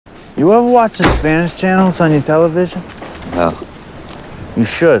You ever watch the Spanish channels on your television? No. You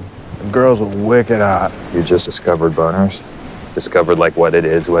should. The girls are wicked hot. You just discovered boners? Discovered like what it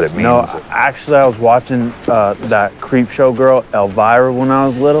is, what it means? No, actually I was watching that creep show girl, Elvira, when I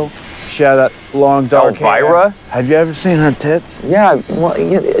was little. She had that long dark Elvira? hair. Have you ever seen her tits? Yeah, well,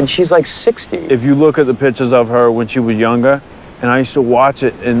 yeah, she's like 60. If you look at the pictures of her when she was younger, and I used to watch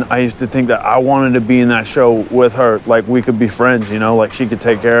it, and I used to think that I wanted to be in that show with her, like we could be friends, you know, like she could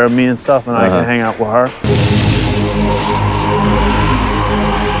take care of me and stuff, and I could hang out with her.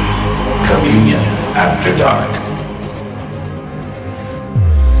 Communion After Dark.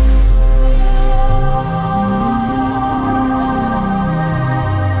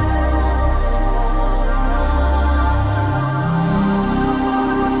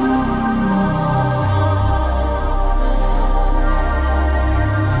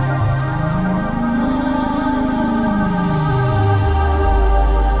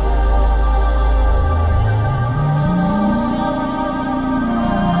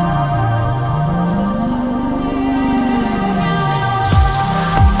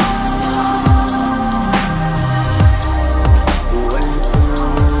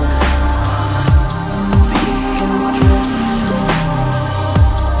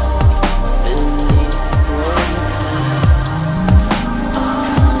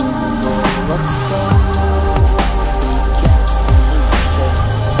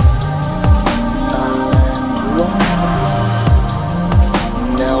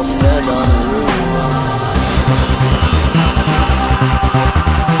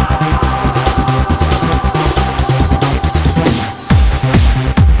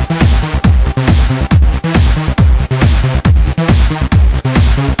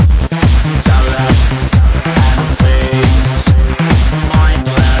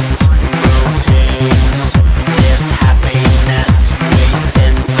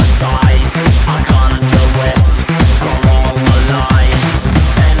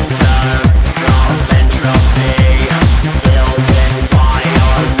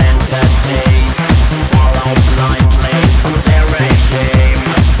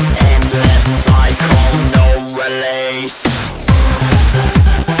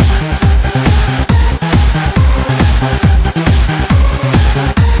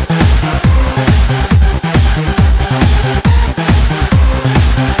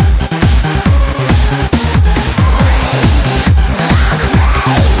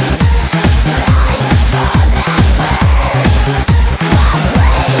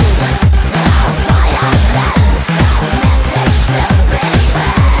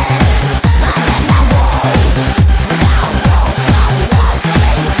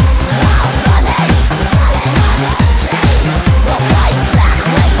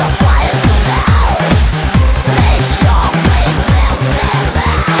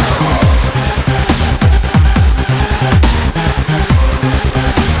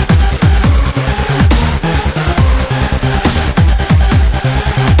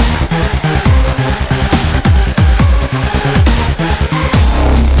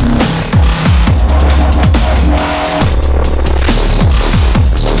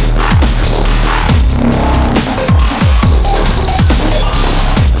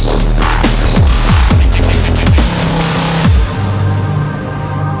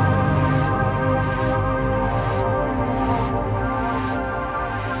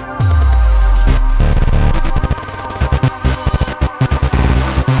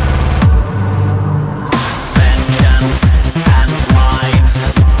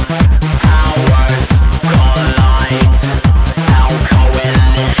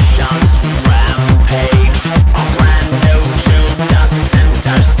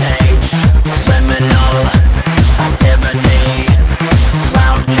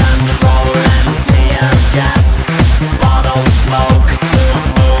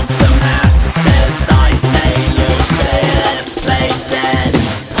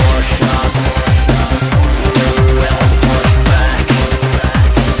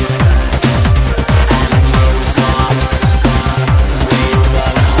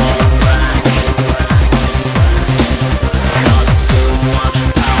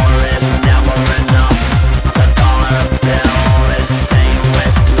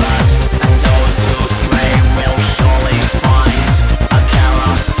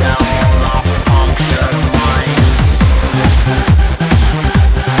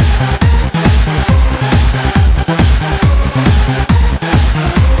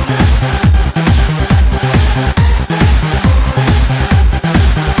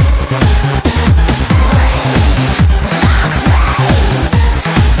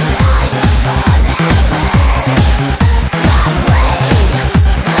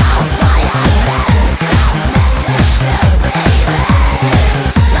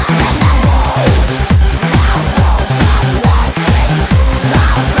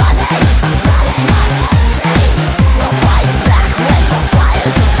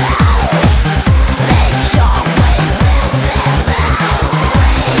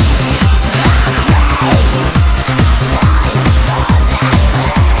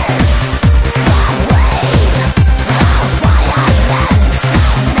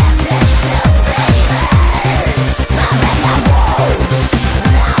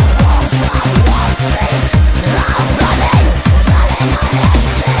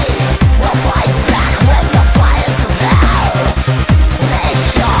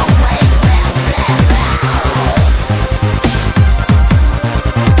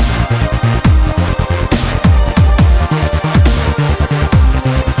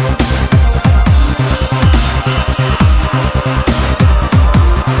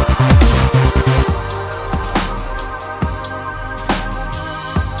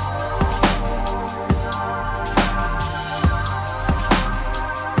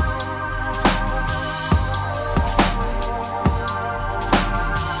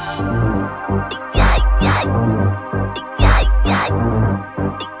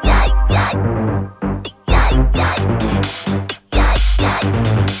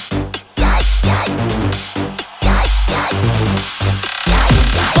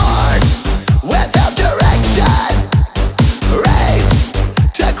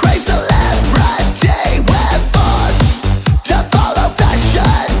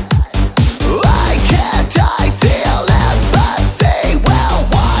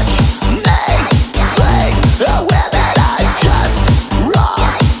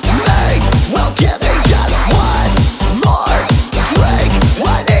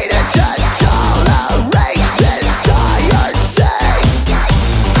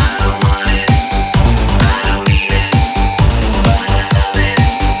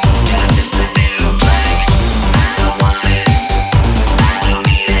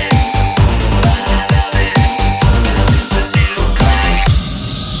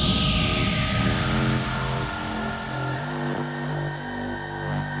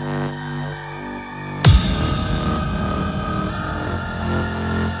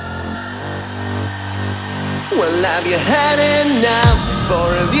 Well, have you had enough, or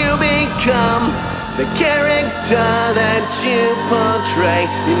have you become the character that you portray?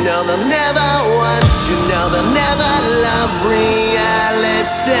 You know they'll never want, you know they'll never love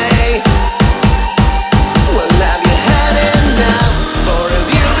reality. Well, have you had enough, or have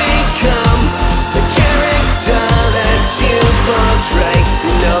you become the character that you portray?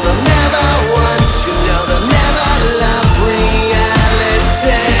 You know they'll never want, you know they'll never love reality.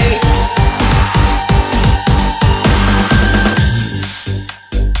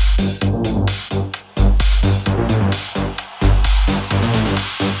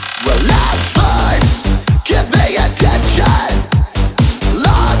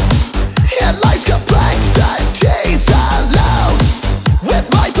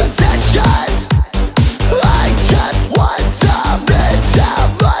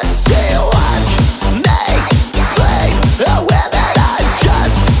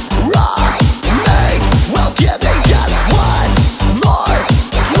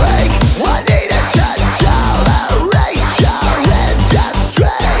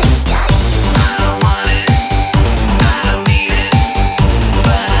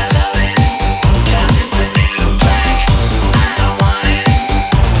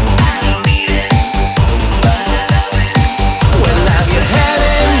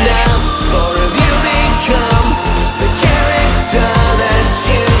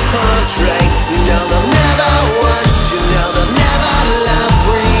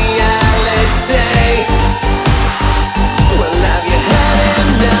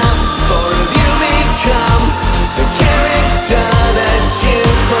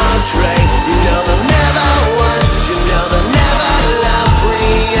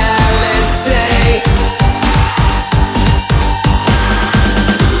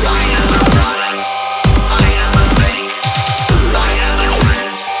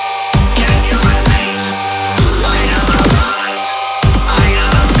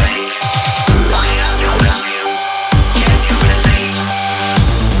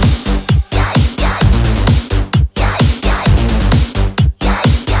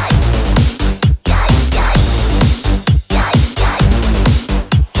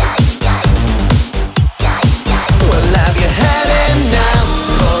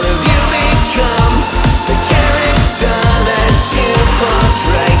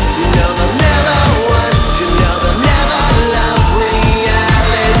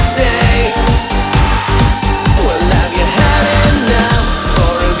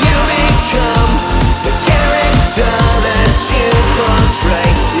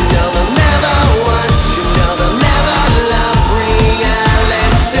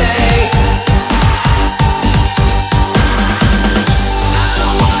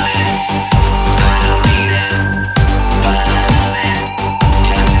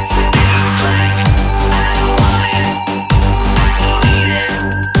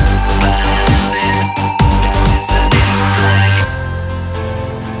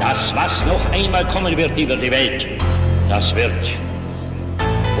 Kommen wird über die Welt, das wird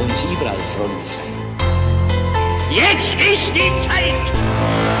uns überall Front sein. Jetzt ist die Zeit!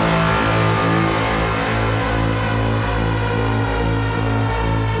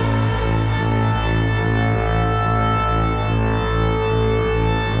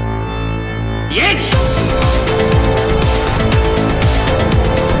 Jetzt!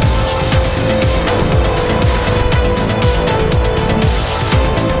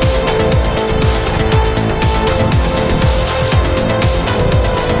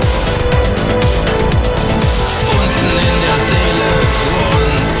 Unten in der Seele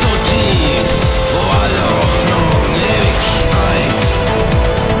wohnen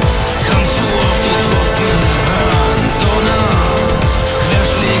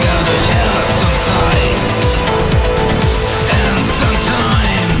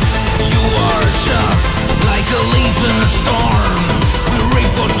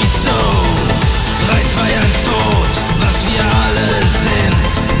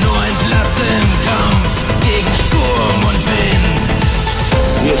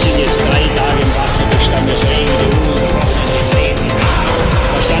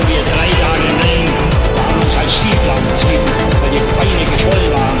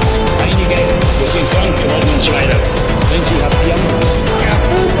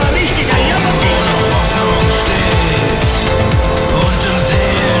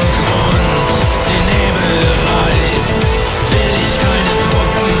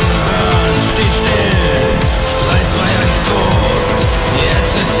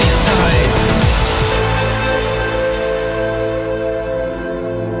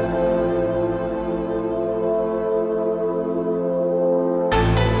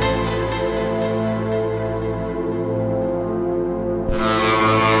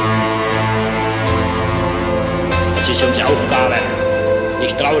ist unsere Aufgabe,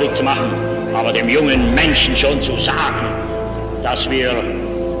 nicht traurig zu machen, aber dem jungen Menschen schon zu sagen, dass wir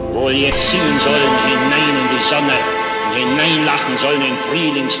wohl jetzt singen sollen hinein in die Sonne, hineinlachen sollen in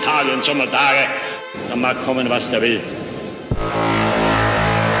Frühlingstage und Sommertage, dann mag kommen, was der will.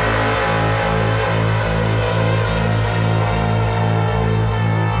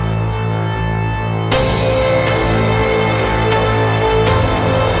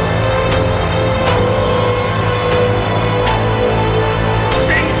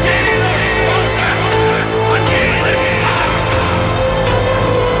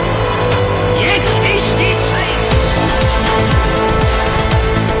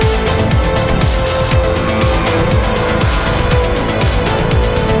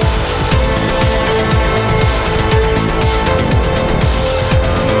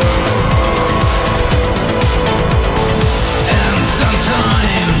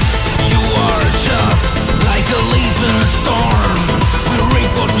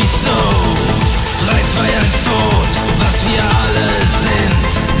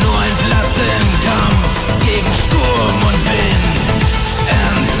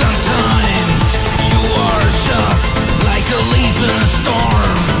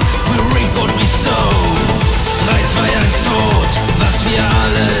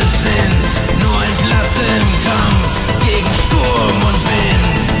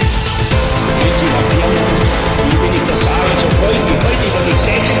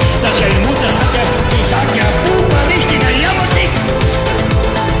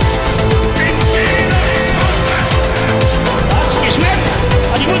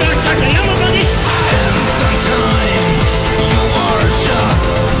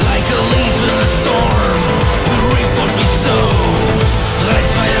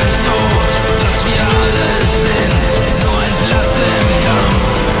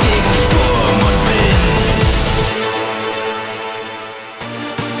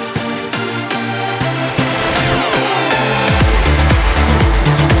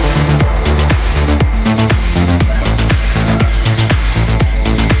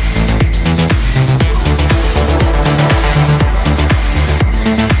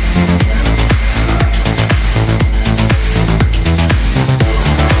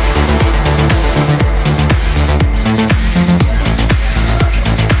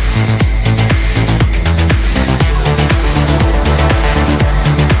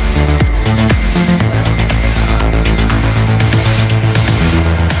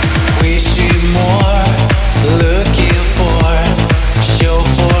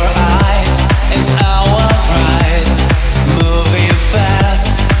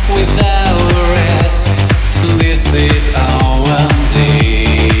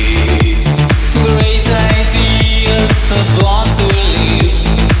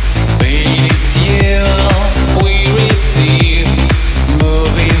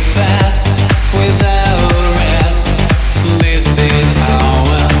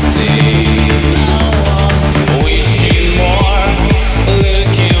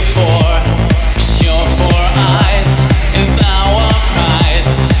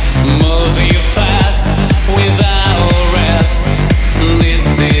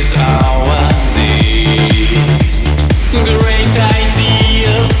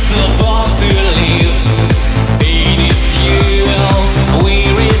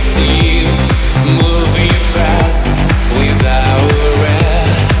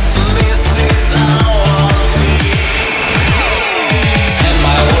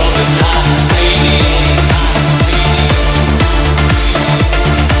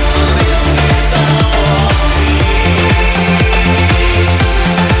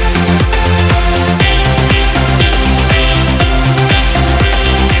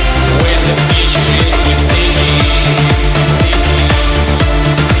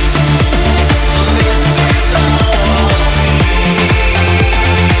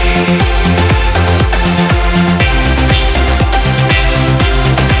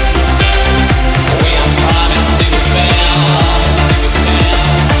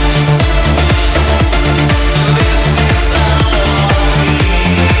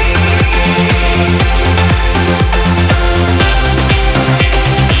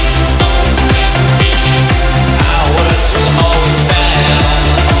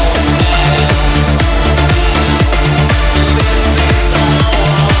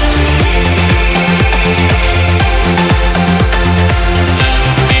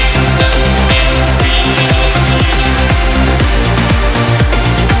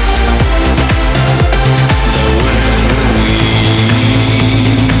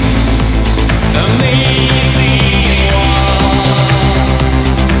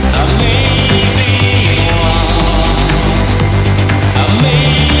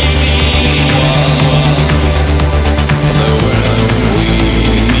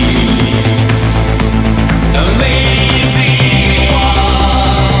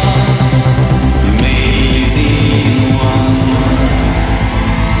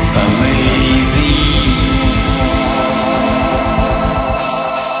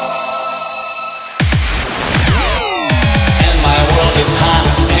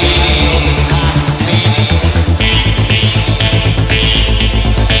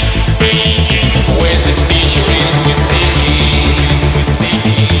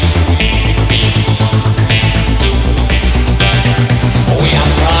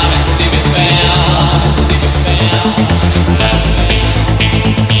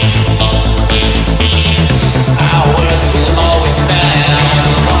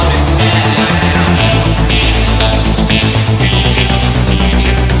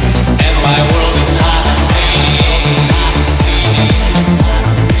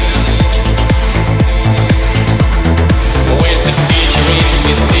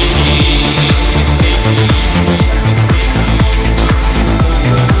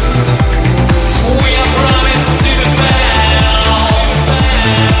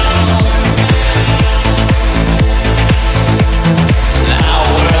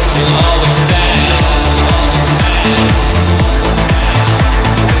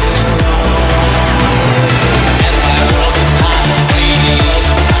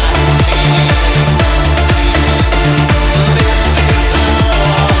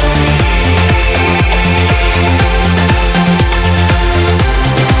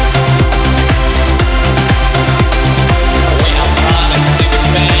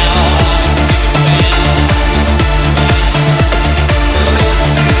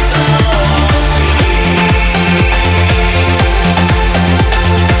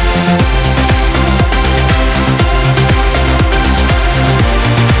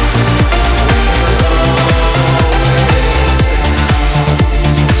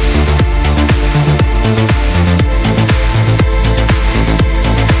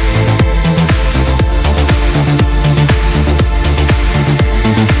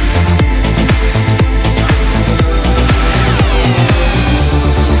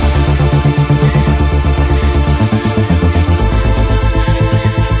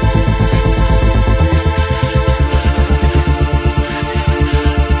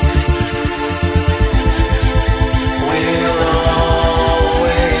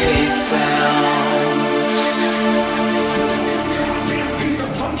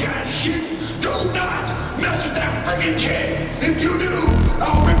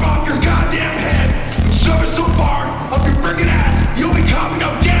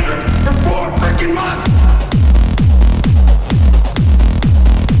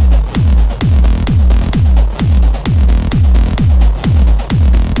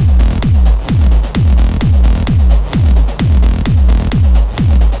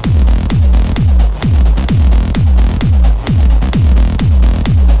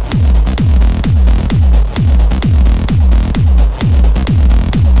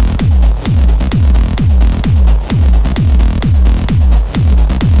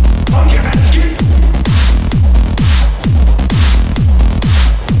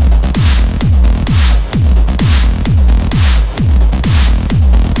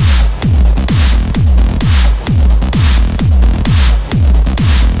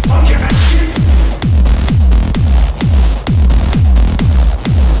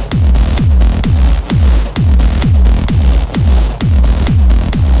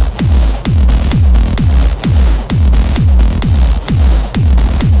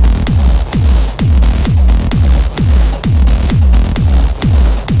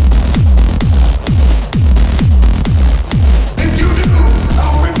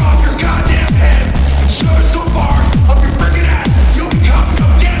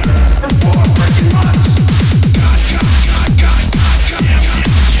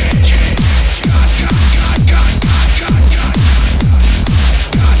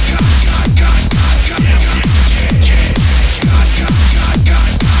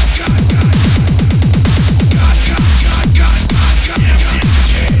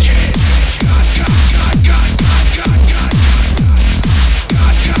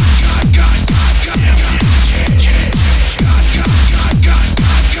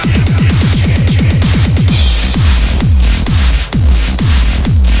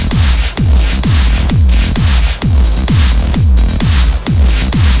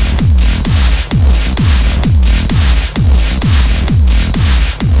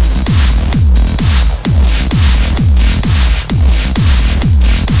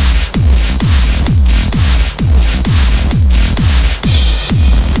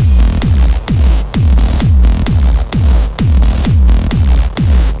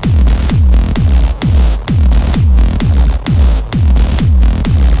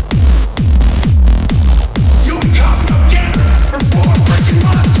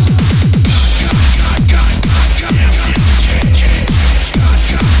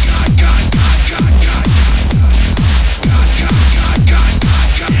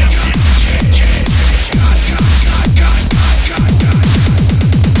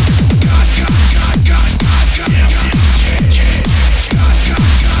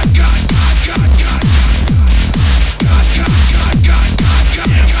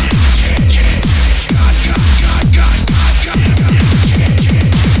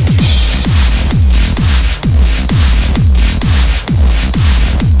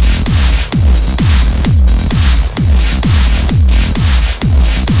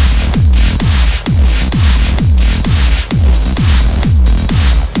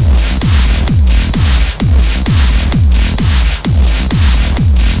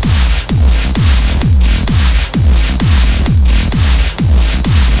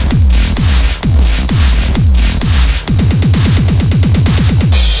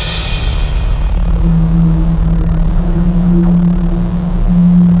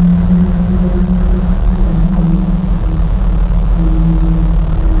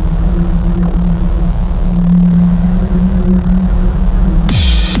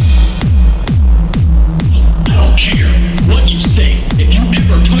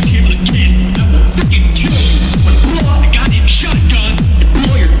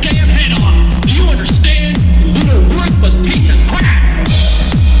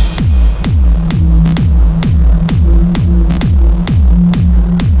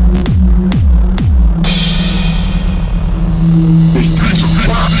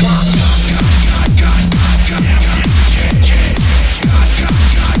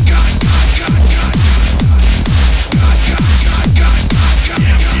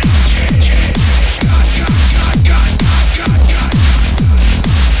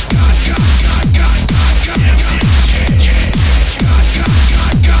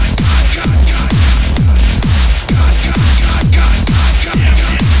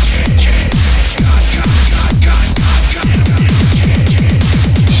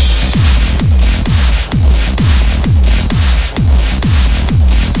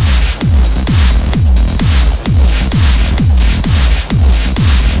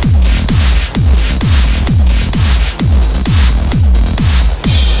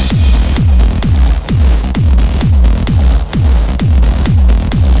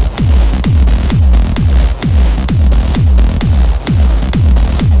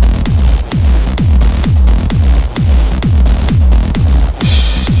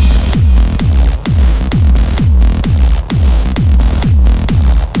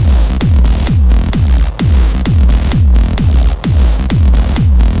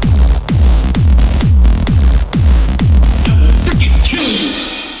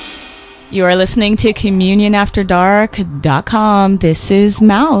 You are listening to CommunionAfterDark.com. This is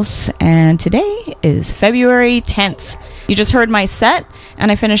Mouse, and today is February 10th. You just heard my set, and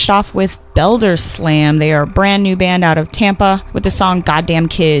I finished off with BELDERSLAM. They are a brand new band out of Tampa with the song Goddamn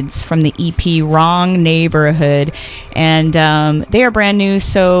Kids from the EP Wrong Neighborhood. And they are brand new,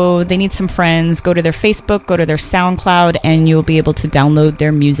 so they need some friends. Go to their Facebook, go to their SoundCloud, and you'll be able to download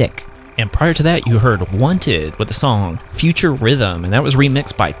their music. And prior to that, you heard Wanted with the song Future Rhythm, and that was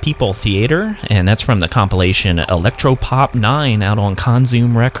remixed by People Theater, and that's from the compilation Electropop 9 out on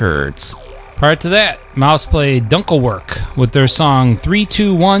Conzoom Records. Prior to that, Mouse played Dunkelwerk with their song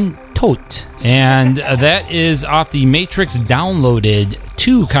 321 Tote, and that is off the Matrix Downloaded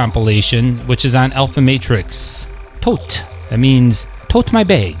 2 compilation, which is on Alpha Matrix. Tote. That means tote my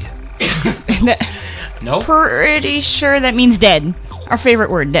bag. Nope. Pretty sure that means dead. Our favorite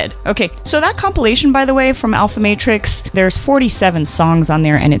word, dead. Okay, so that compilation, by the way, from Alpha Matrix, there's 47 songs on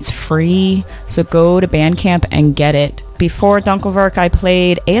there, and it's free, so go to Bandcamp and get it. Before Dunkelwerk, I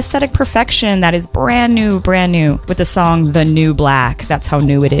played Aesthetic Perfection, that is brand new, with the song The New Black. That's how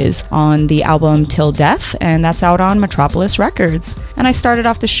new it is, on the album Till Death, and that's out on Metropolis Records. And I started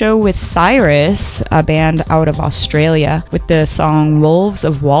off the show with Sirus, a band out of Australia, with the song Wolves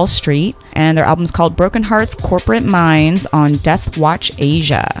of Wall Street, and their album's called Broken Hearts, Corporate Minds on Death Watch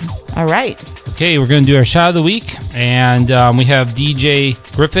Asia. All right. Okay, we're going to do our shot of the week, and we have DJ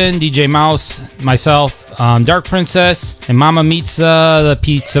Griffin, DJ Mouse, myself, Dark Princess, and Mama Mitza, the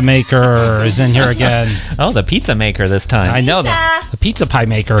pizza maker, is in here again. Oh, the pizza maker this time. I know that. The pizza pie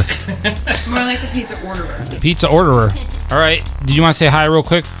maker. More like the pizza orderer. Pizza orderer. All right. Did you want to say hi real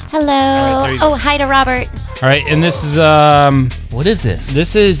quick? Hello. Right, hi to Robert. All right, and this is what is this?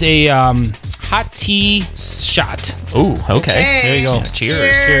 This is a hot tea shot. Ooh, okay. Hey. There you go.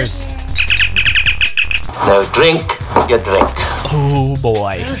 Cheers. No drink, you drink. Oh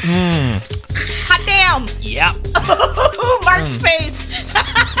boy. Hot damn! Yep. Mark's face!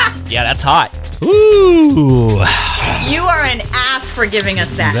 Yeah, that's hot. Ooh. You are an ass for giving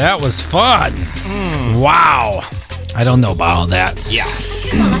us that. That was fun. Wow. I don't know about all that. Yeah.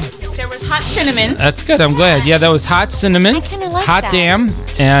 There was hot cinnamon. That's good. I'm glad. Yeah, that was hot cinnamon, I kinda like hot that. damn,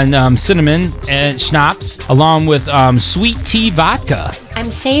 and cinnamon and schnapps, along with sweet tea vodka. I'm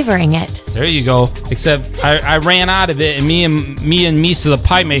savoring it. There you go. Except I ran out of it, and me and Misa, the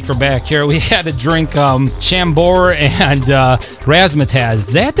pie maker back here, we had to drink Chambord and razzmatazz.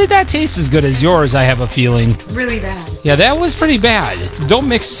 That did not taste as good as yours, I have a feeling. Really bad. Yeah, that was pretty bad. Don't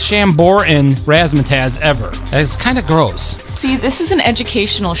mix Chambord and razzmatazz ever. It's kind of gross. See, this is an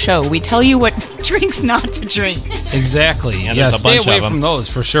educational show. We tell you what drinks not to drink. Exactly. Yeah, Yeah, there's a stay bunch away of 'em. from those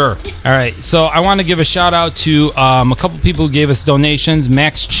for sure. All right, so I want to give a shout out to a couple people who gave us donations.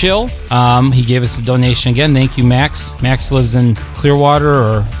 Max Chill, he gave us a donation again. Thank you, Max. Max lives in Clearwater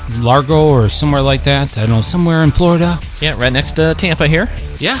or Largo or somewhere like that. I don't know, somewhere in Florida. Yeah, right next to Tampa here.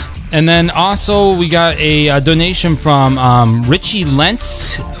 Yeah. And then also we got a donation from Richie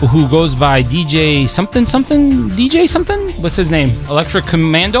Lentz, who goes by DJ something. What's his name? Electric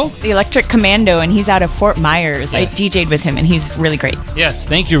Commando? The Electric Commando, and he's out of Fort Myers. I Yes. DJ'd with him, and he's really great. Yes,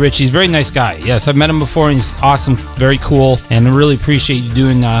 thank you, Richie. He's a very nice guy. Yes, I've met him before, and he's awesome, very cool, and I really appreciate you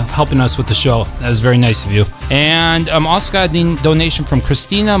doing helping us with the show. That was very nice of you. And also got a donation from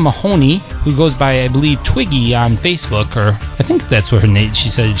Christina Mahoney, who goes by, I believe, Twiggy on Facebook, or I think that's what her name. She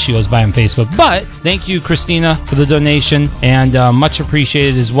said she goes by on Facebook. But thank you, Christina, for the donation, and much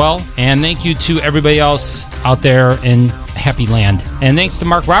appreciated as well. And thank you to everybody else out there in Happy Land. And thanks to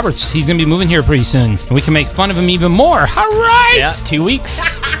Mark Roberts. He's going to be moving here pretty soon, and we can make fun of him even more. All right! Yeah, 2 weeks.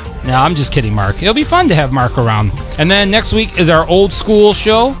 No, I'm just kidding, Mark. It'll be fun to have Mark around. And then next week is our old school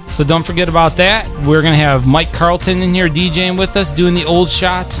show, so don't forget about that. We're going to have Mike Carlton in here DJing with us, doing the old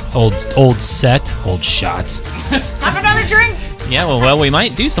shots. Old set. Old shots. Have another drink. Yeah, well, we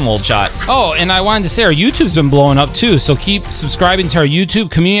might do some old shots. Oh, and I wanted to say our YouTube's been blowing up too, so keep subscribing to our YouTube,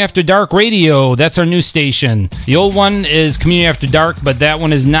 Community After Dark Radio. That's our new station. The old one is Community After Dark, but that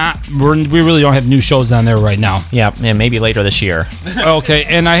one is not. We really don't have new shows on there right now. Yeah, and maybe later this year. Okay,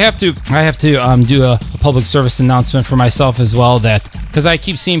 and I have to do a public service announcement for myself as well, that because I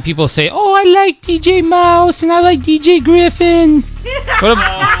keep seeing people say, "Oh, I like DJ Mouse and I like DJ Griffin." What?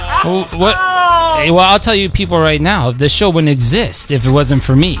 Well, I'll tell you people right now, the show wouldn't exist if it wasn't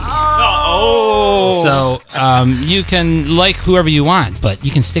for me. So you can like whoever you want, but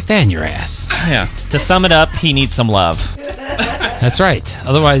you can stick that in your ass. Yeah. To sum it up, he needs some love. That's right.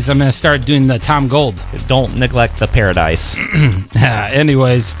 Otherwise, I'm going to start doing the Tom Gold. Don't neglect the paradise.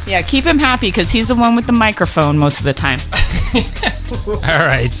 Anyways. Yeah, keep him happy because he's the one with the microphone most of the time. All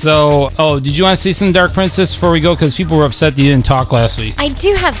right, so, did you want to say something, Dark Princess, before we go? Because people were upset that you didn't talk last week. I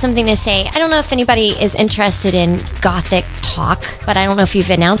do have something to say. I don't know if anybody is interested in Gothic talk, but I don't know if you've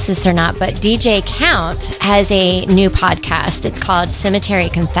announced this or not, but DJ Count has a new podcast. It's called Cemetery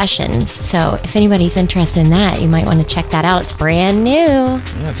Confessions. So if anybody's interested in that, you might want to check that out. It's brand new.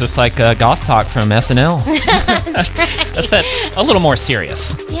 Yeah, it's just like Goth Talk from SNL. That's right. That's it. A little more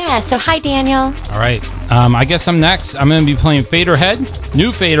serious. Yeah, so hi, Daniel. All right, I guess I'm next. I'm going to be playing Faderhead,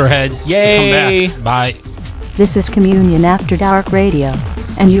 new Faderhead. Yay! So come back. Bye. This is Communion After Dark Radio,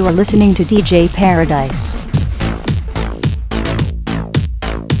 and you are listening to DJ Paradise.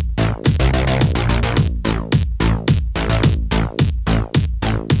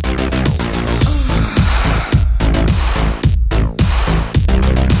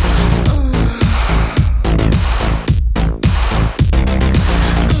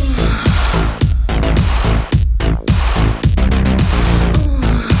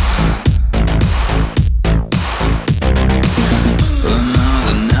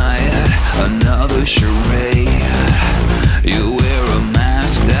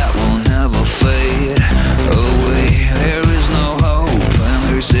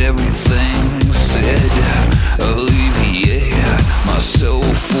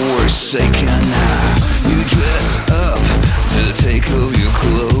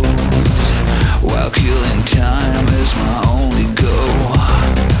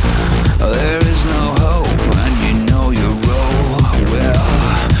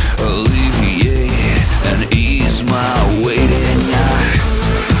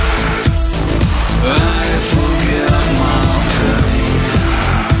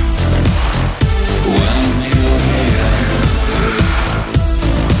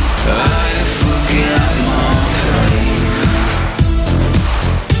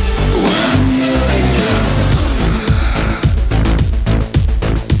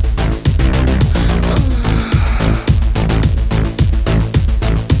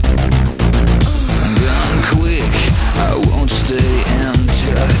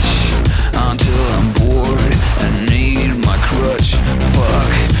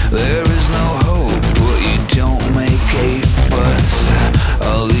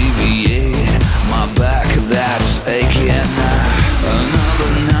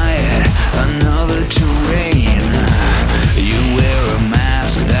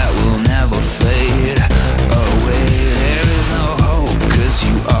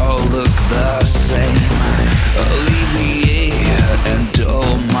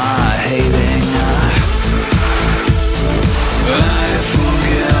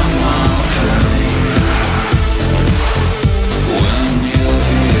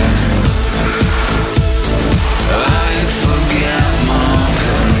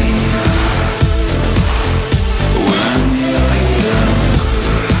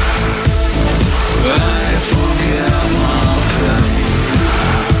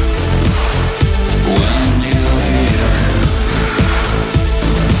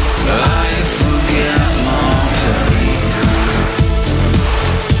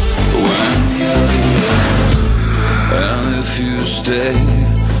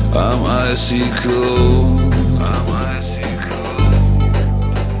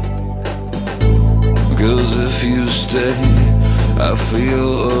 Cause if you stay, I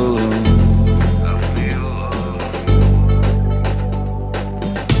feel alone.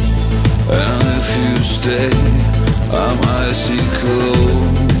 And if you stay, I'm icy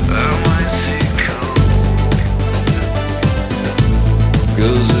cold.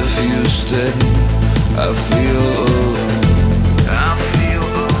 Cause if you stay, I feel alone.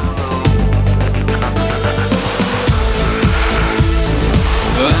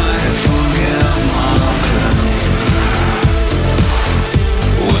 I forget my pain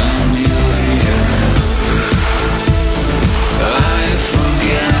when you're here. I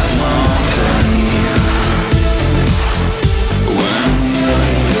forget my pain when you're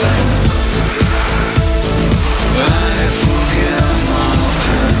here. I forget my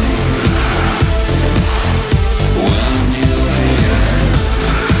pain when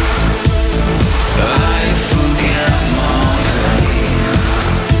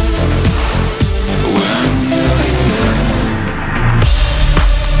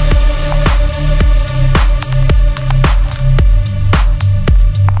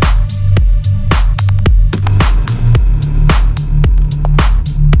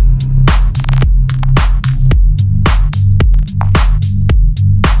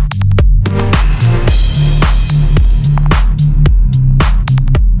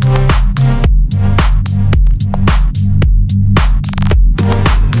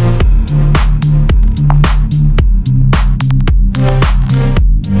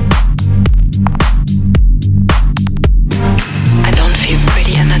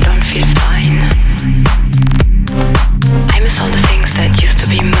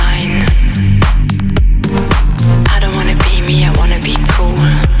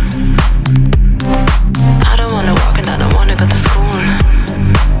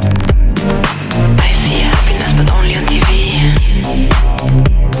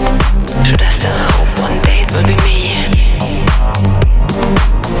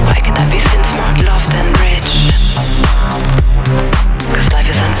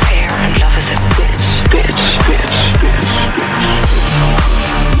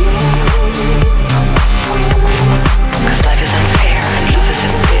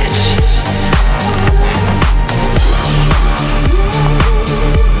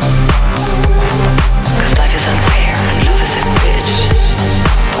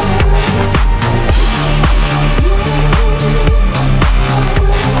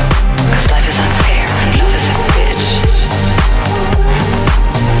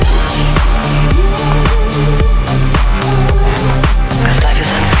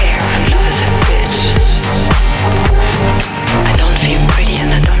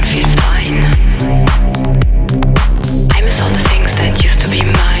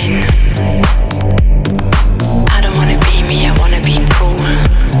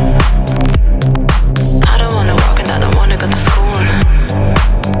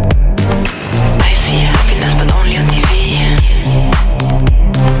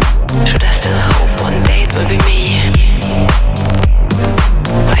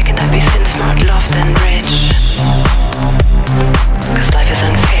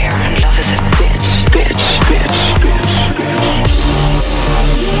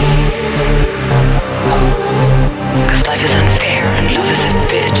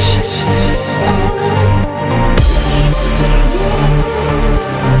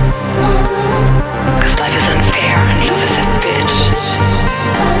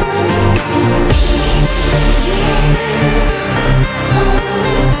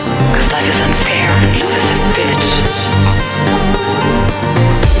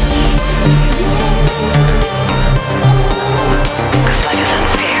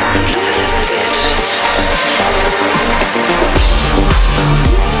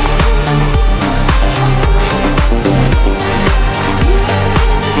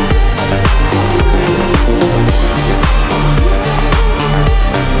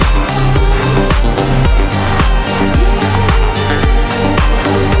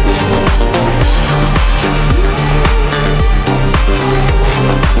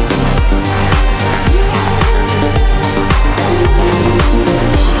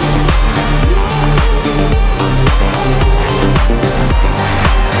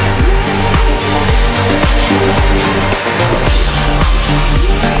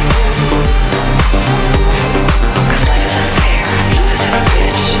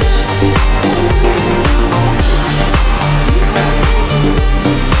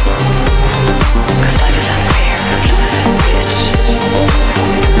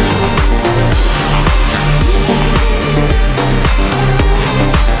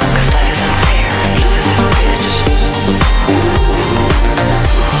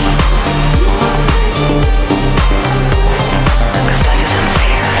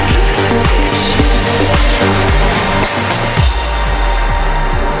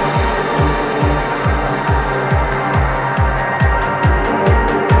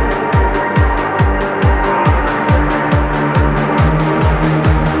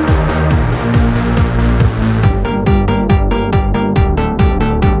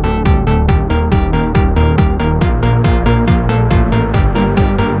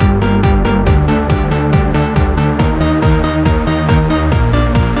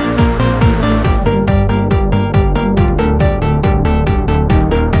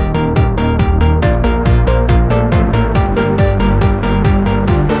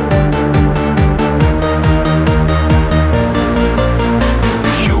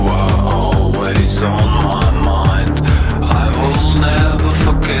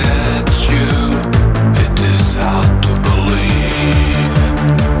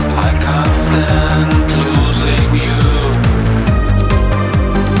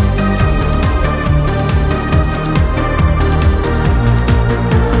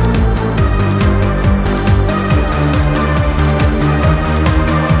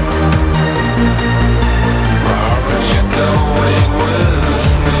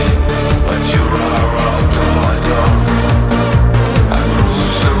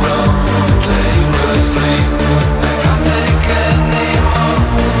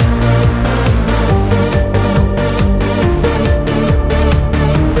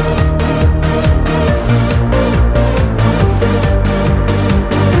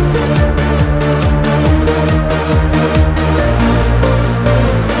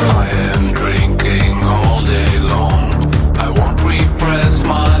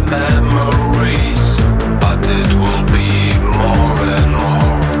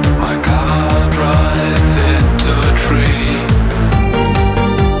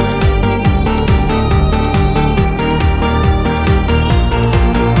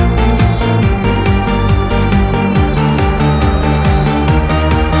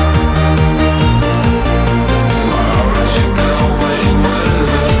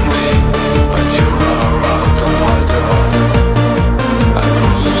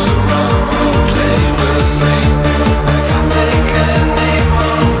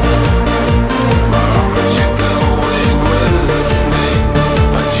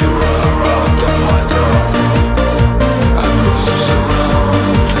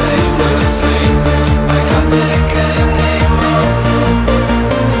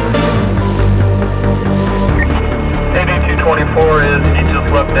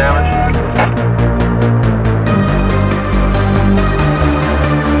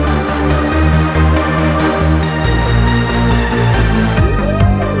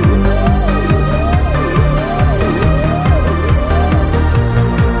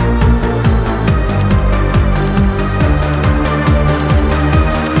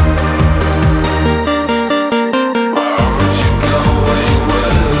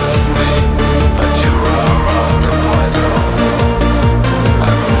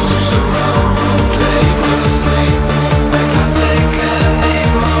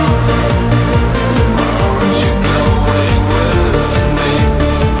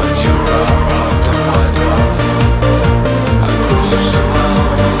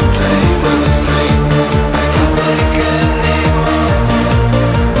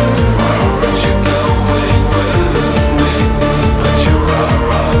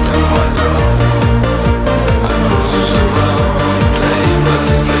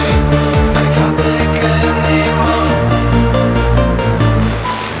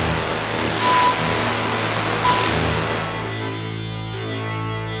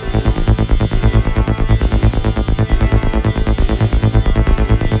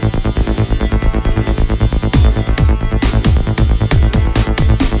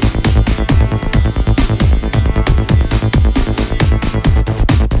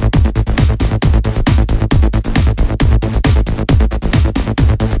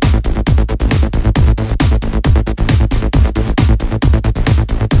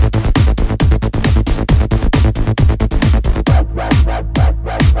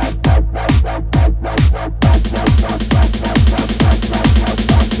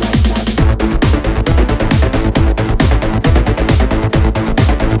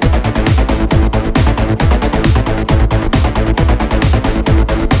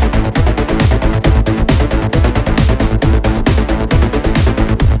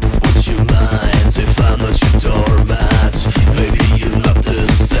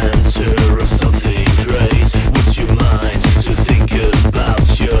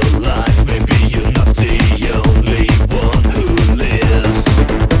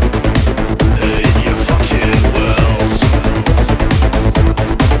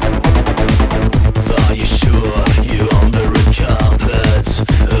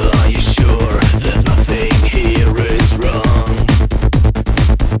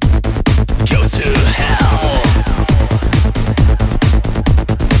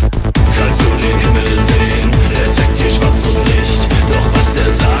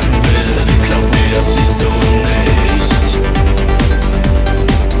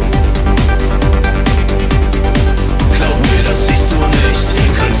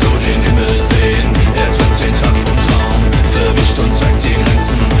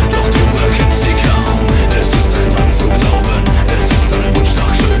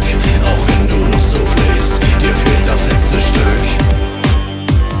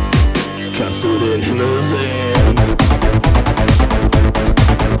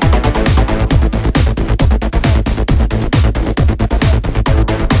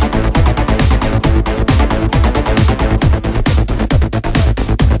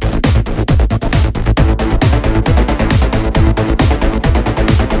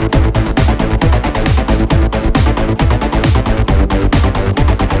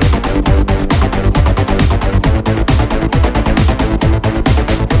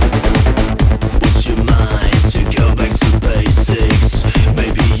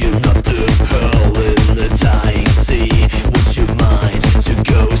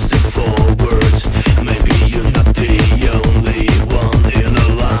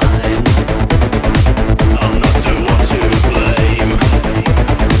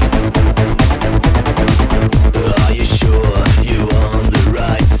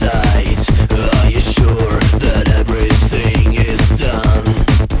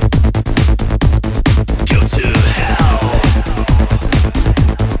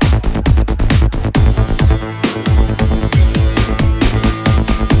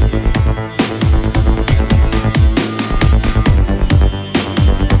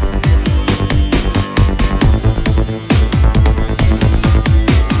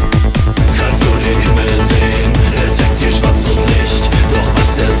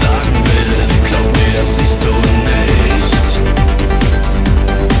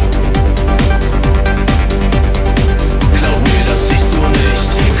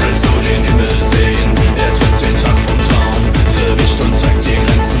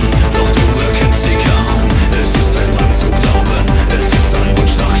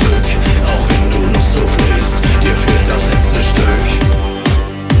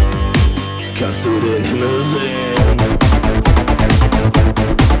kannst du den Himmel sehen.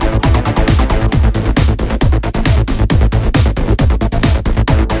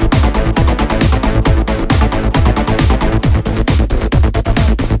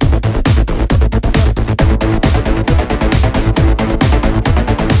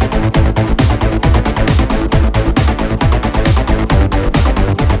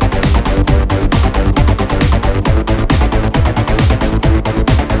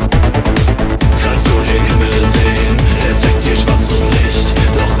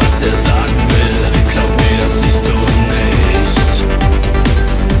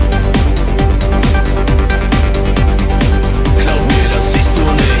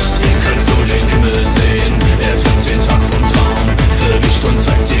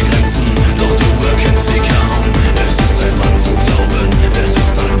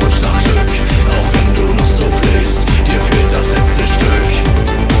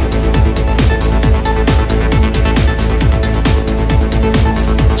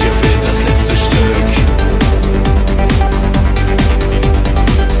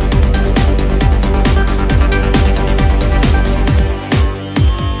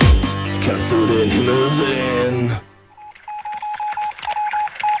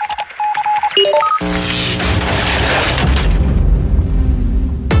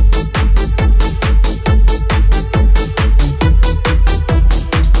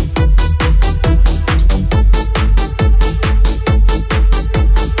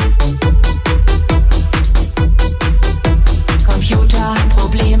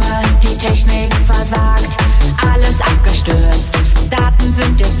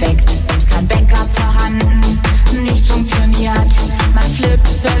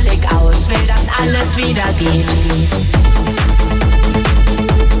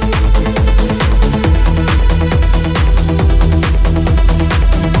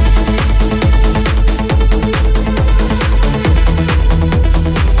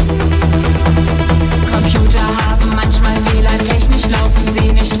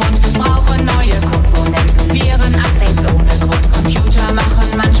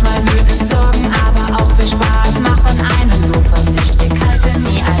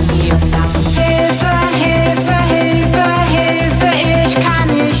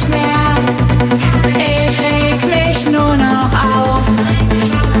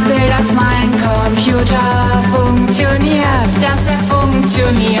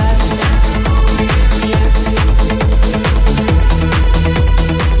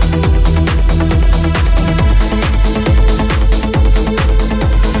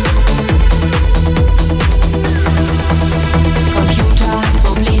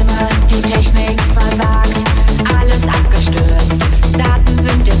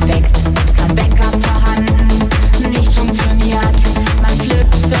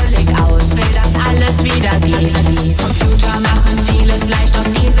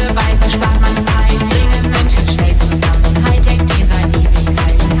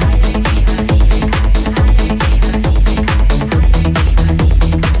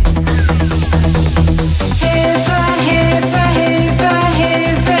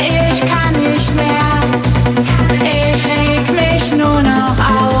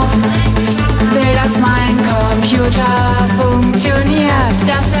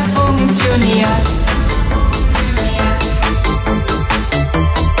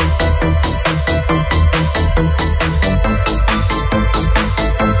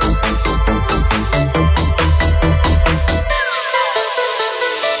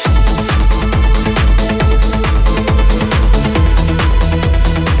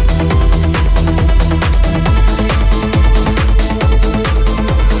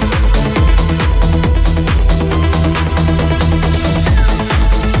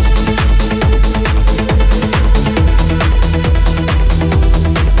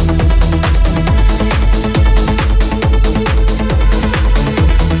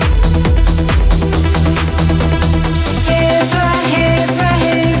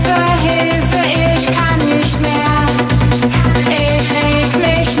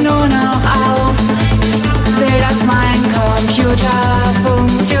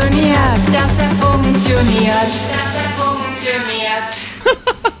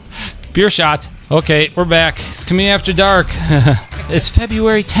 Beer shot. Okay, we're back. It's Community After Dark. It's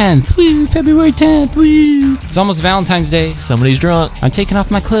February 10th. Woo, February 10th. Woo. It's almost Valentine's Day. Somebody's drunk. I'm taking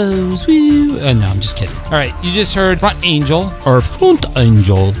off my clothes. Woo. No, I'm just kidding. All right, you just heard FrontAngel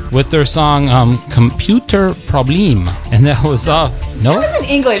with their song Computer Problem. And that was off. No? That was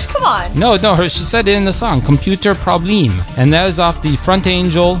in English. Come on. No, she said it in the song, Computer Problem. And that is off the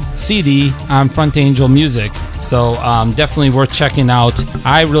FrontAngel CD on FrontAngel Music. So definitely worth checking out.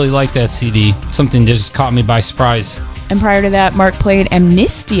 I really like that CD. Something that just caught me by surprise. And prior to that, Mark played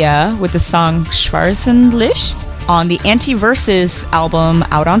Amnistia with the song Schwarz and Licht on the Anti-Versus album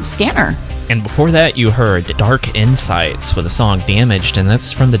out on Scanner. And before that, you heard Dark Insights with the song Damaged, and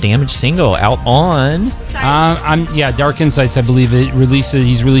that's from the Damaged single out on... Dark Insights, I believe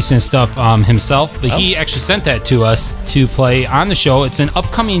he's releasing stuff himself, but he actually sent that to us to play on the show. It's an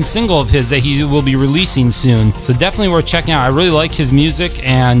upcoming single of his that he will be releasing soon, so definitely worth checking out. I really like his music,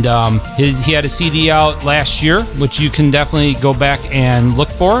 and he had a CD out last year, which you can definitely go back and look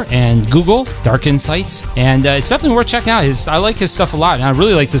for and Google Dark Insights, and it's definitely worth checking out. I like his stuff a lot, and I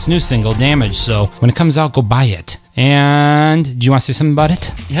really like this new single, Damage. So when it comes out, go buy it. And do you want to say something about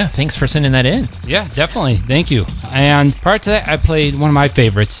it? Yeah, thanks for sending that in. Yeah, definitely. Thank you. And prior to that, I played one of my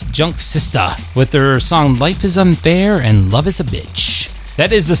favorites, Junksista, with their song Life is Unfair and Love is a Bitch.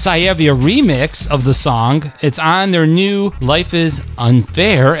 That is the Psy'Aviah remix of the song. It's on their new Life is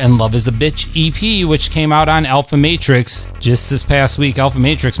Unfair and Love is a Bitch EP, which came out on Alfa Matrix just this past week. Alfa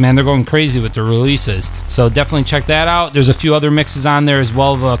Matrix, man, they're going crazy with their releases. So definitely check that out. There's a few other mixes on there as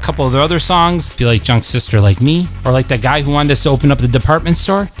well, a couple of their other songs. If you like Junksista like me, or like that guy who wanted us to open up the department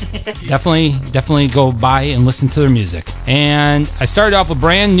store, definitely go buy and listen to their music. And I started off with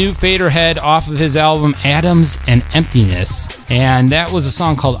brand new Faderhead off of his album Atoms and Emptiness. And that was a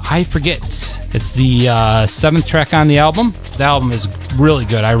song called I Forget. It's the 7th track on the album. The album is really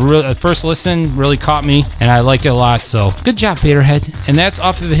good. At first listen really caught me, and I like it a lot. So good job, Faderhead. And that's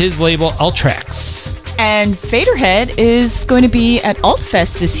off of his label Ultrax. And Faderhead is going to be at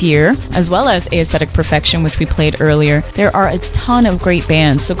Altfest this year, as well as Aesthetic Perfection, which we played earlier. There are a ton of great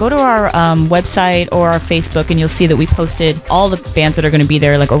bands. So go to our website or our Facebook, and you'll see that we posted all the bands that are going to be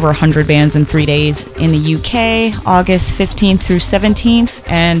there, like over 100 bands in 3 days in the UK, August 15th through 17th.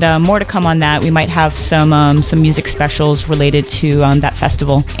 And more to come on that. We might have some music specials related to that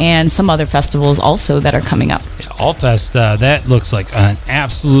festival and some other festivals also that are coming up. Yeah, Altfest, that looks like an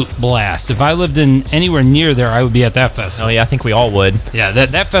absolute blast. If I lived in anywhere near there, I would be at that festival. Oh yeah, I think we all would. Yeah,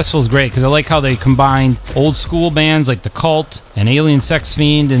 that festival's great because I like how they combined old school bands like The Cult and Alien Sex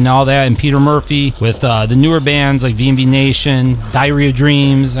Fiend and all that, and Peter Murphy with the newer bands like B&B Nation, Diary of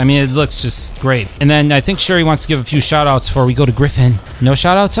Dreams. I mean, it looks just great. And then I think Sherry wants to give a few shout outs before we go to Griffin. No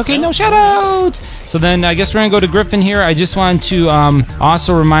shout outs? Okay, no shout outs. So then I guess we're going to go to Griffin here. I just wanted to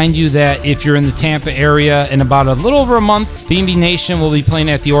also remind you that if you're in the Tampa area in about a little over a month, B&B Nation will be playing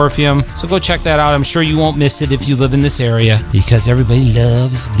at the Orpheum. So go check that out. I'm sure you won't miss it if you live in this area because everybody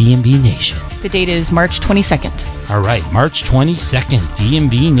loves B&B Nation. The date is March 22nd. All right, March 22nd,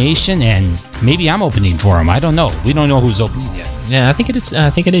 B&B Nation, and maybe I'm opening for them. I don't know. We don't know who's opening yet. Yeah, I think it is. I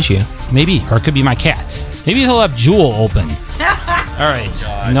think it is you. Maybe, or it could be my cat. Maybe he'll have Jewel open. All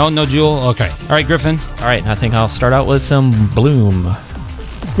right. No Jewel. Okay. All right, Griffin. All right. I think I'll start out with some Bloom.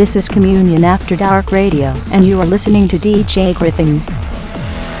 This is Communion After Dark Radio, and you are listening to DJ Griffin.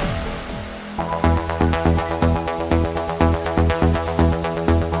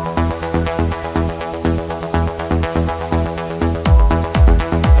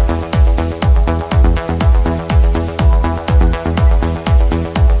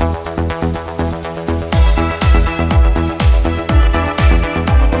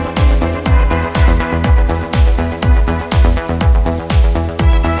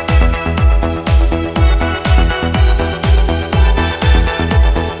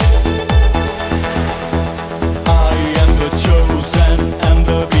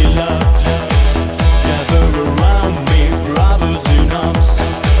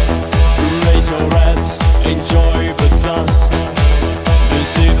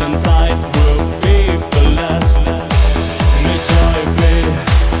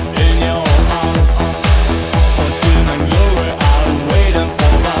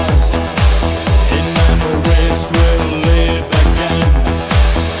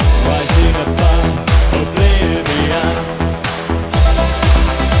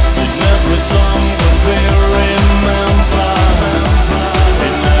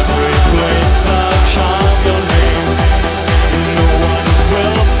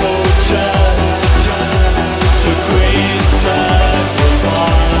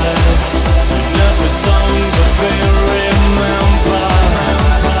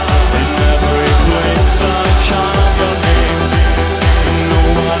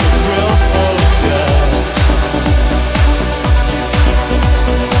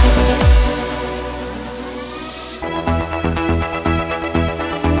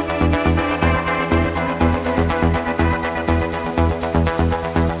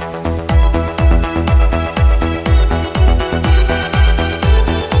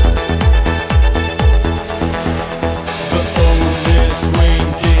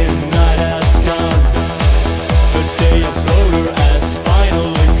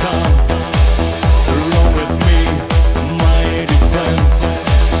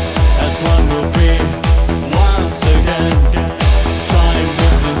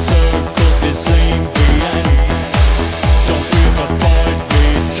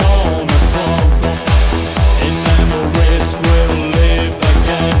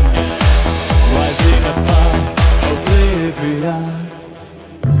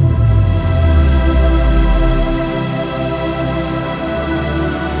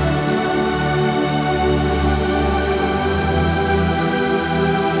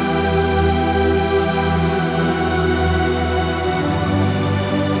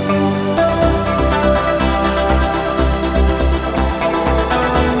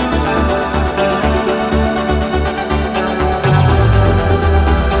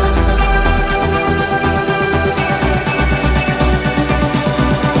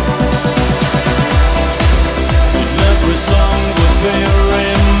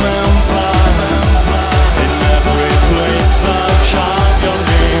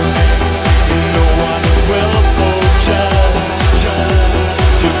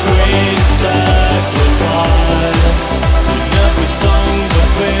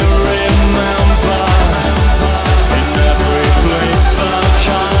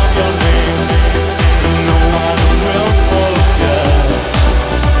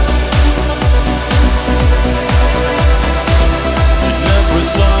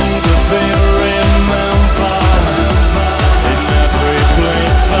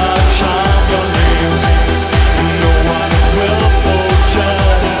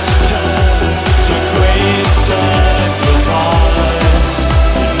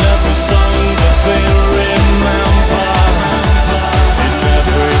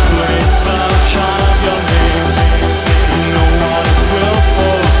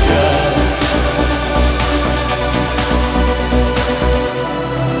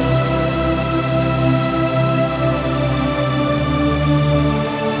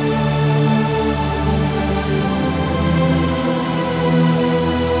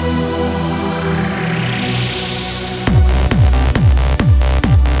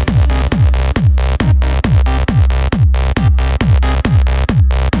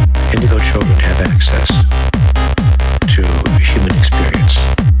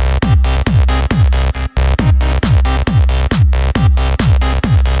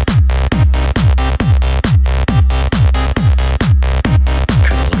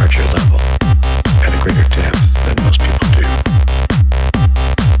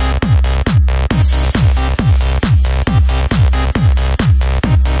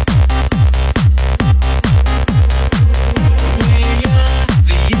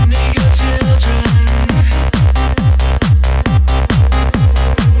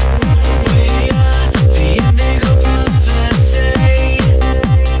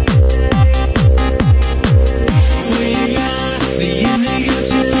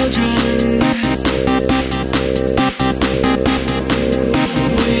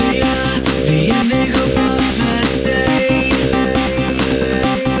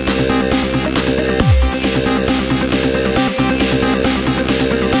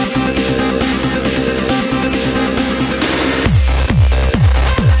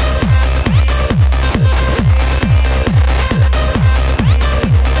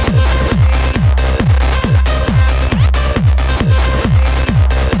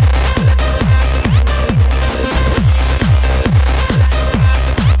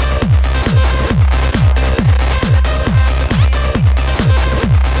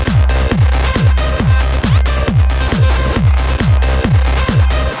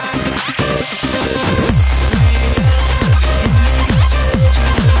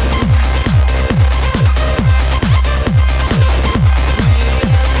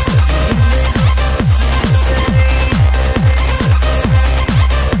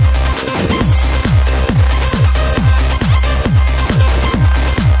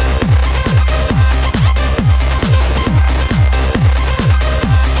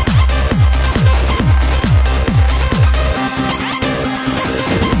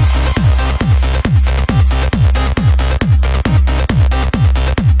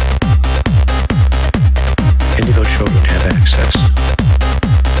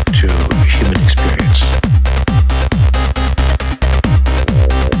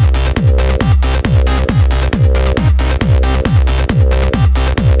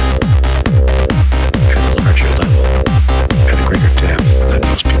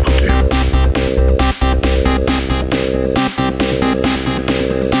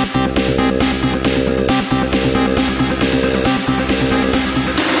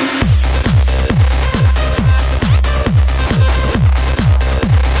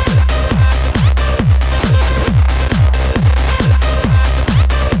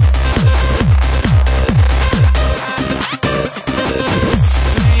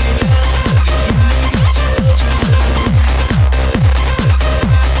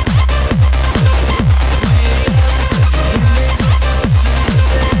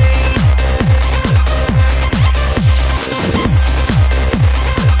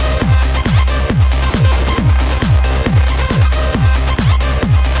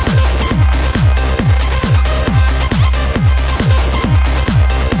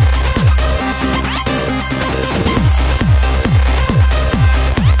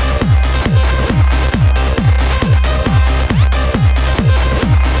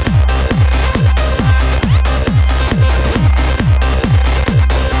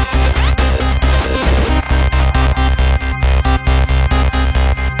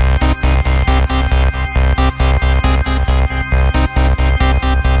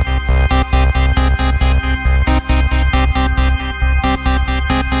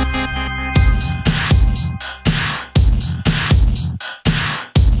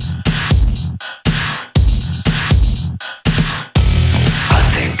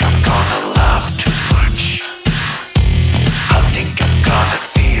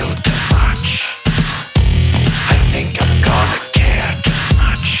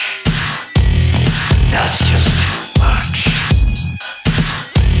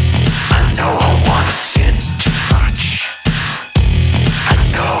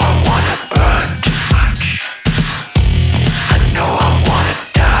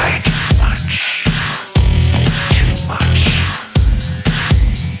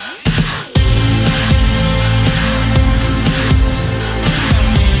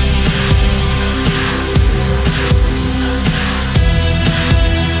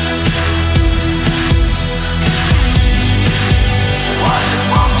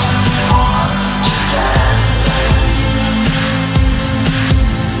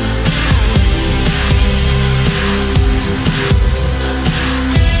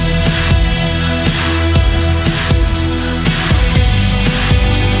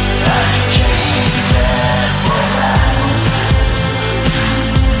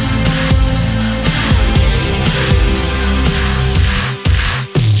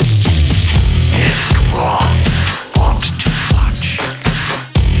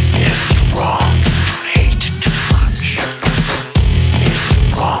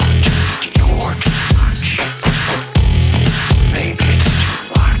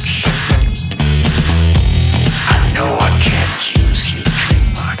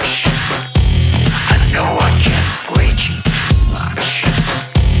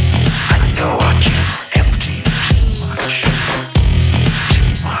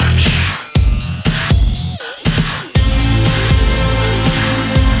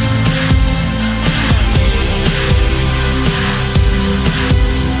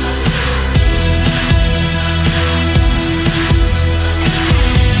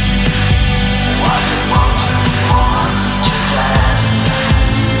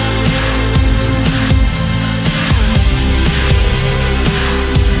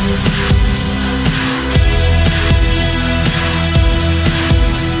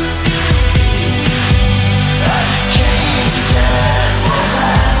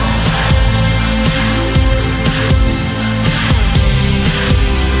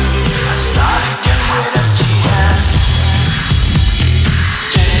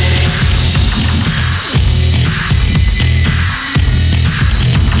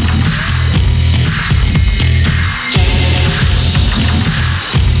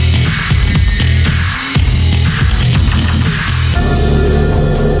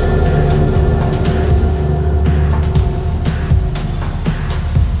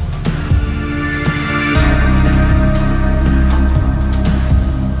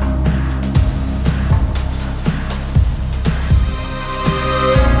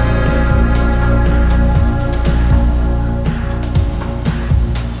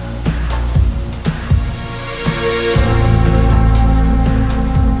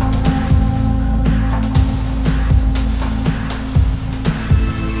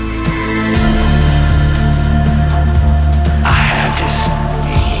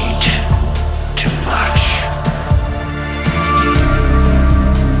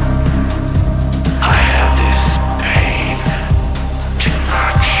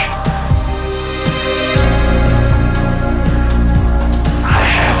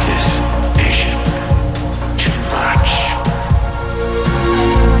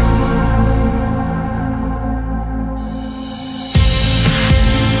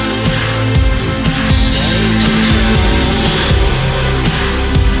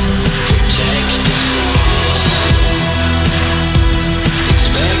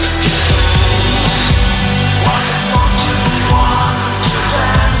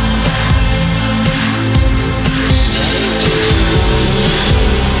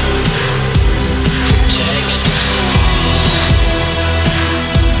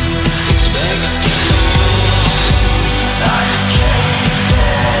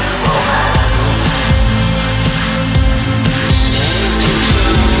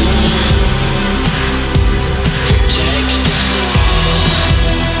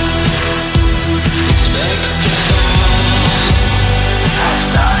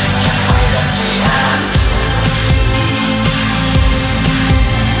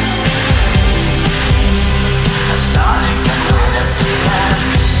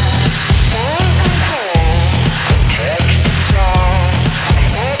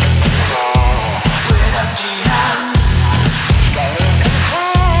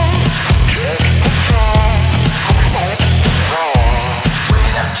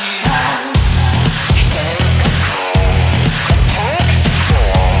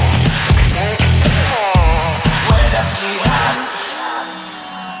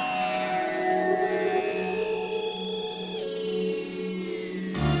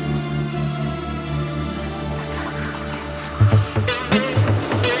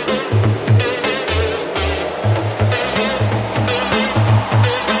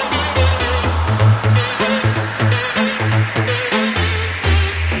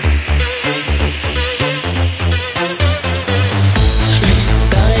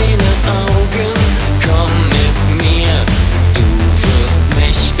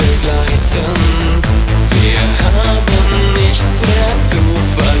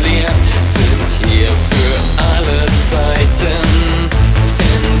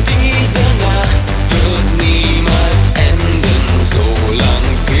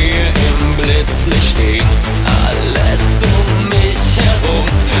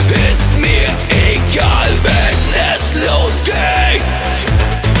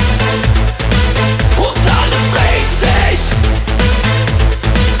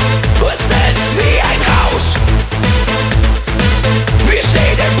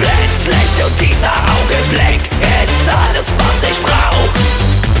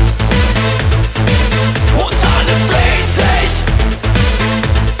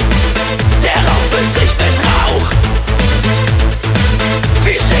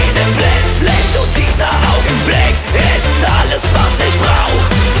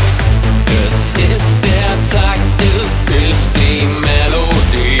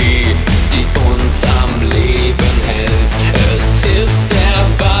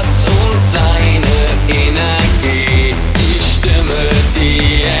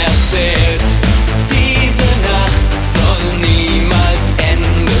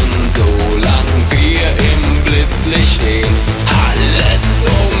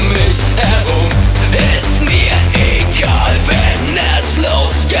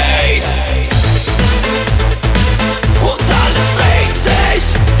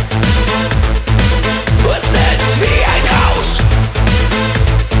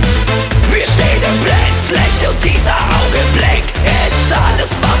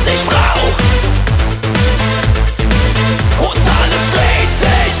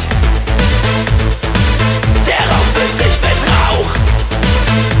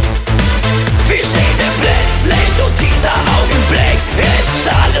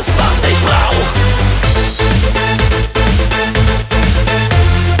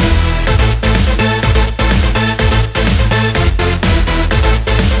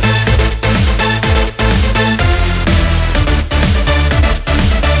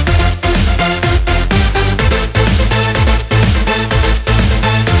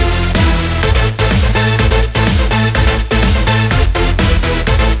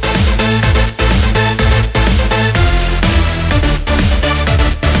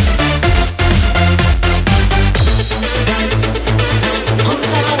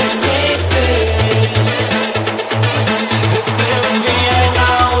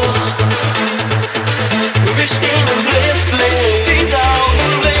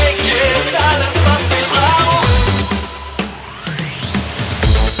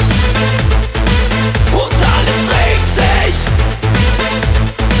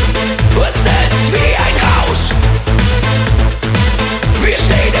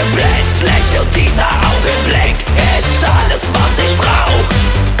 Blitzlicht und dieser Augenblick ist alles, was ich brauch.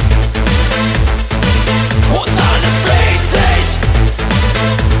 Und alles dreht sich,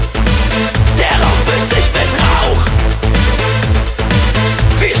 der Raum füllt sich mit Rauch.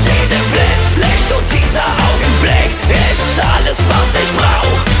 Wir stehen im Blitzlicht und dieser Augenblick ist alles, was ich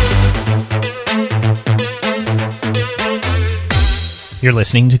brauch. You're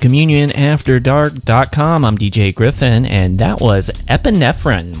listening to CommunionAfterDark.com. I'm DJ Griffin, and that was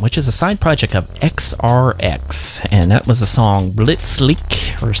Epinephrine, which is a side project of XRX, and that was the song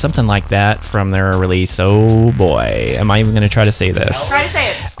Blitzlicht or something like that from their release. Oh boy, am I even going to try to say this? Try to say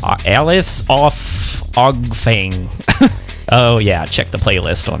it. Alice off Ogfang. Oh yeah, check the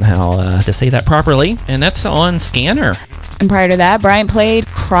playlist on how to say that properly, and that's on Scanner. And prior to that, Bryant played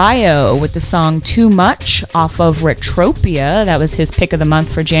Cryo with the song Too Much off of Retropia. That was his pick of the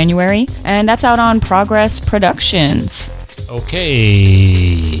month for January. And that's out on Progress Productions.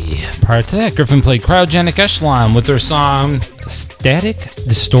 Okay. Prior to that, Griffin played Cryogenic Echelon with their song Static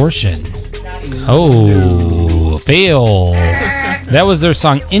Distortion. Oh, fail. That was their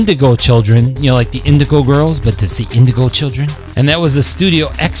song Indigo Children. You know, like the Indigo Girls, but it's the Indigo Children. And that was the Studio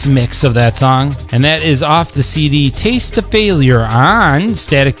X mix of that song. And that is off the CD Taste of Failure on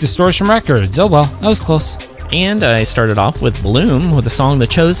Static Distortion Records. Oh well, that was close. And I started off with Bloom with the song The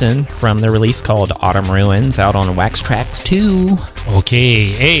Chosen from their release called Autumn Ruins out on Wax Tracks 2.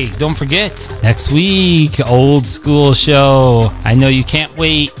 Okay, hey, don't forget, next week, old school show. I know you can't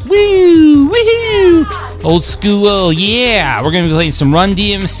wait. Woo! Woohoo! Old school, yeah! We're going to be playing some Run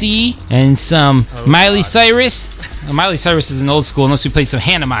DMC and some Miley Cyrus. Miley Cyrus is an old school, unless we played some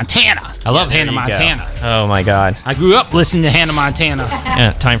Hannah Montana. I love Hannah Montana. Oh my god. I grew up listening to Hannah Montana.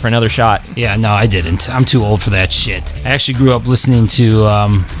 Yeah, time for another shot. Yeah, no, I didn't. I'm too old for that shit. I actually grew up listening to, I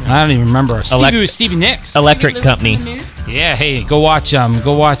don't even remember. Stevie Nicks. Electric Company. Yeah, hey, go watch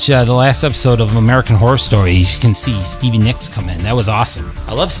the last episode of American Horror Story. You can see Stevie Nicks come in. That was awesome.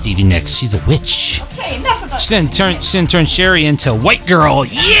 I love Stevie Nicks. She's a witch. Okay, enough about She didn't turn Sherry into white girl.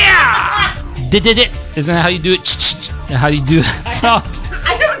 Yeah! Did it. Isn't that how you do it? How you do that sound?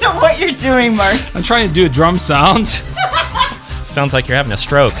 I don't know what you're doing, Mark. I'm trying to do a drum sound. Sounds like you're having a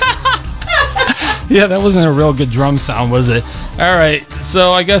stroke. Yeah, that wasn't a real good drum sound, was it? All right,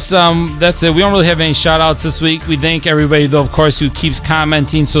 so I guess that's it. We don't really have any shout-outs this week. We thank everybody, though, of course, who keeps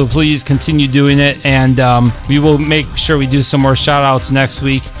commenting, so please continue doing it, and we will make sure we do some more shout-outs next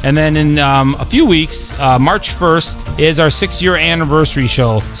week. And then in a few weeks, March 1st is our 6-year anniversary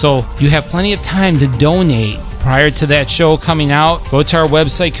show, so you have plenty of time to donate. Prior to that show coming out, go to our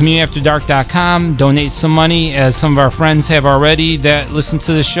website, communionafterdark.com, donate some money, as some of our friends have already that listen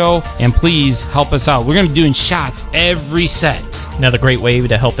to the show, and please help us out. We're going to be doing shots every set. Another great way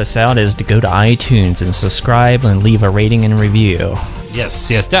to help us out is to go to iTunes and subscribe and leave a rating and review. Yes,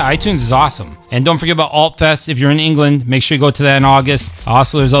 that iTunes is awesome. And don't forget about Altfest. If you're in England, make sure you go to that in August.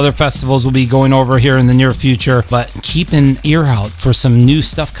 Also, there's other festivals we'll be going over here in the near future. But keep an ear out for some new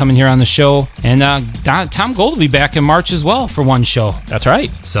stuff coming here on the show. And Tom Gold will be back in March as well for one show. That's right.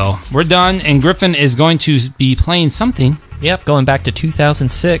 So we're done, and Griffin is going to be playing something. Yep, going back to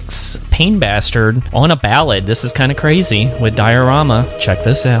 2006, Pain Bastard on a ballad. This is kind of crazy with Diorama. Check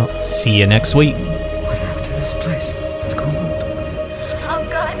this out. See you next week. What happened to this place? It's cold. Oh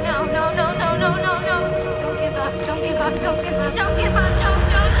God, no. Don't give up, don't give up, don't give up, don't give up, don't give up.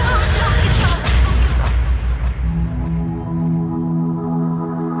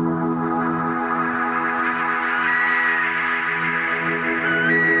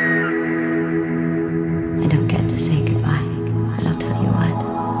 I don't get to say goodbye, but I'll tell you what.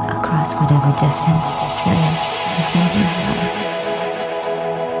 Across whatever distance there is, I send you love.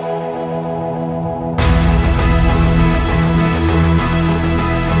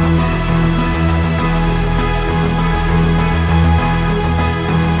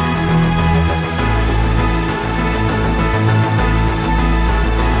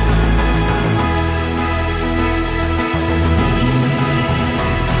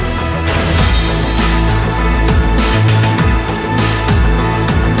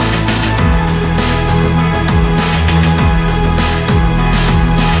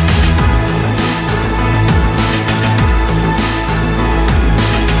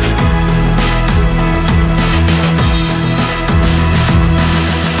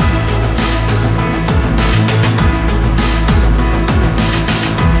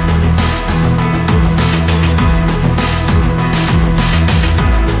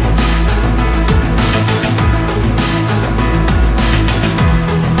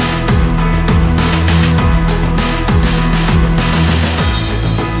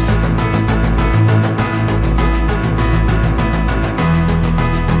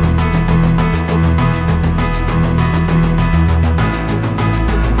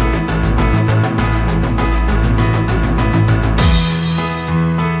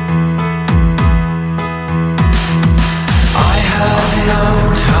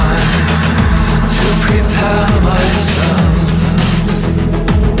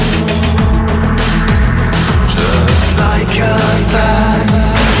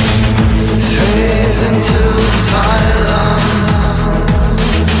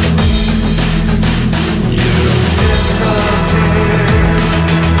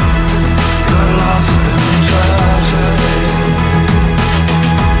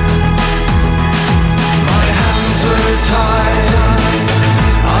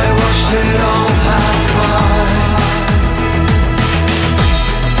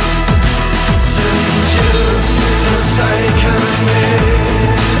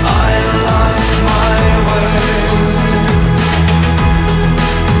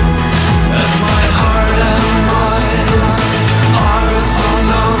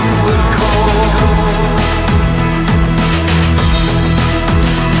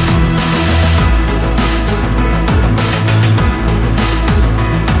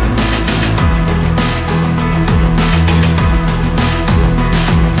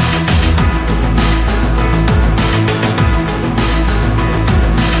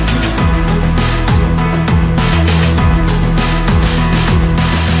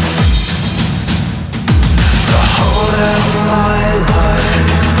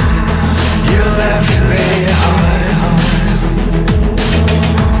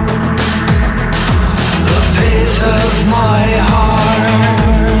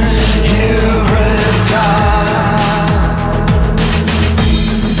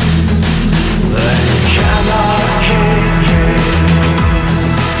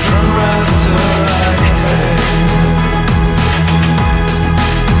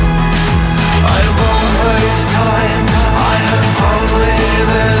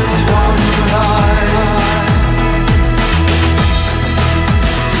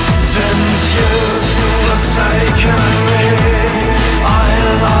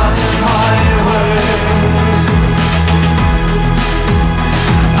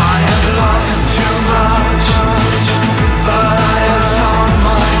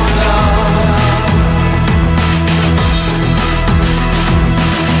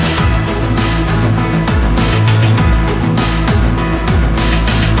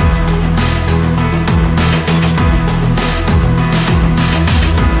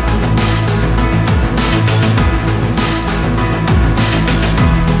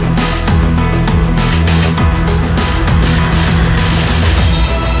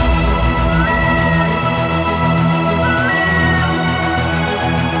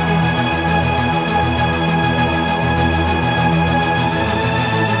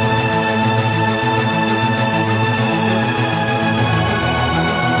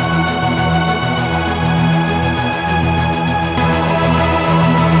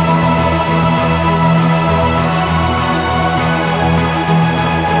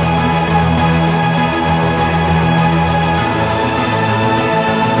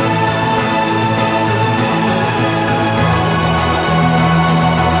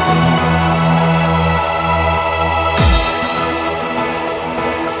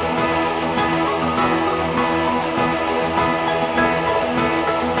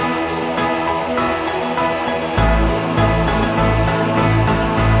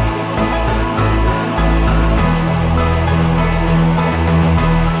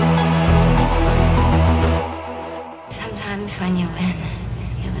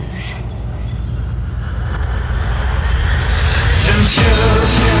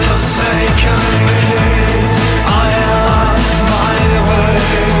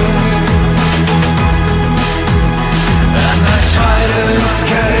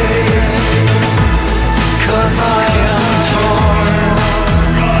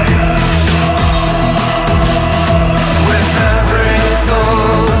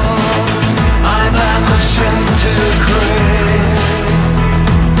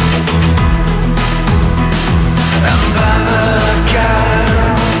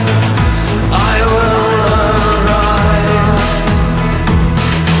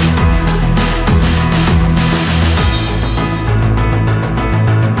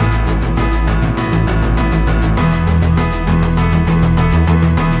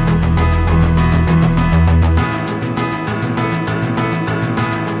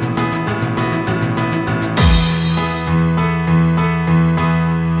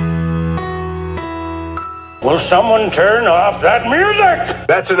 Will someone turn off that music?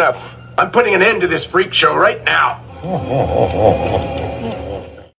 That's enough. I'm putting an end to this freak show right now.